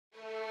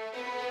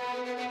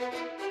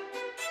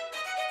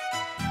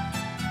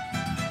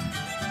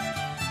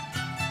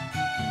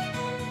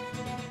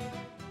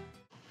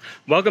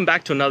Welcome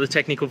back to another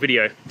technical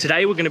video.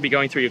 Today we're going to be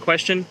going through your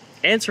question,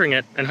 answering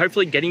it, and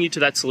hopefully getting you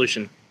to that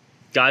solution.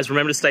 Guys,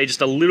 remember to stay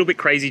just a little bit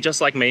crazy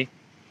just like me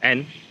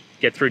and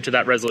get through to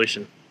that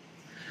resolution.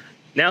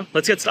 Now,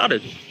 let's get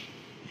started.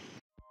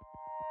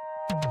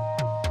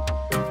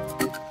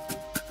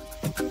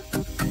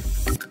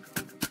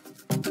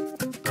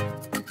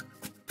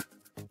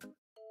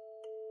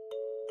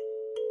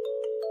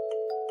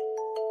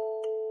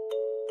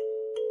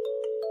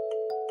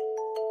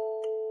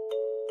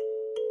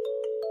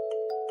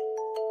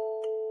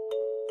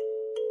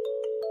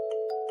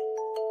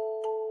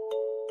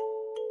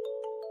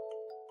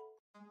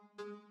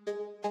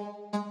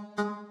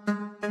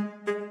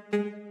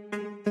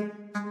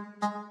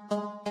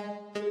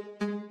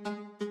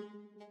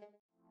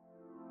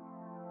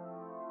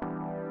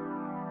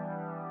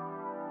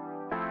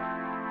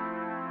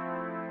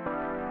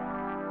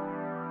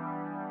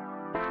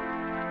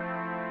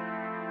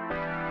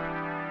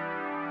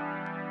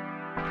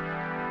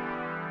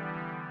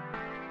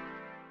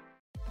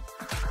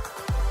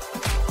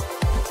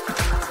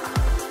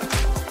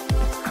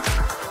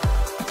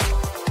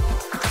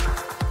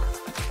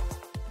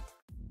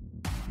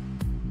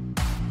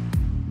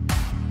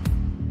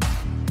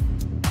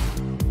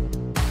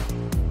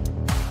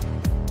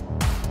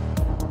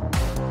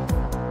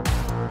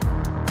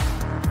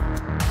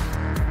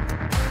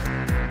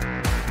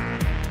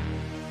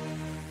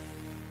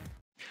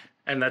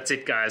 And that's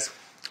it, guys.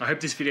 I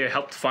hope this video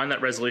helped find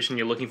that resolution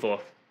you're looking for.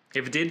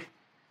 If it did,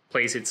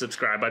 please hit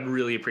subscribe. I'd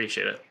really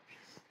appreciate it.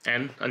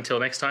 And until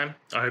next time,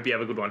 I hope you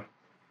have a good one.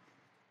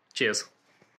 Cheers.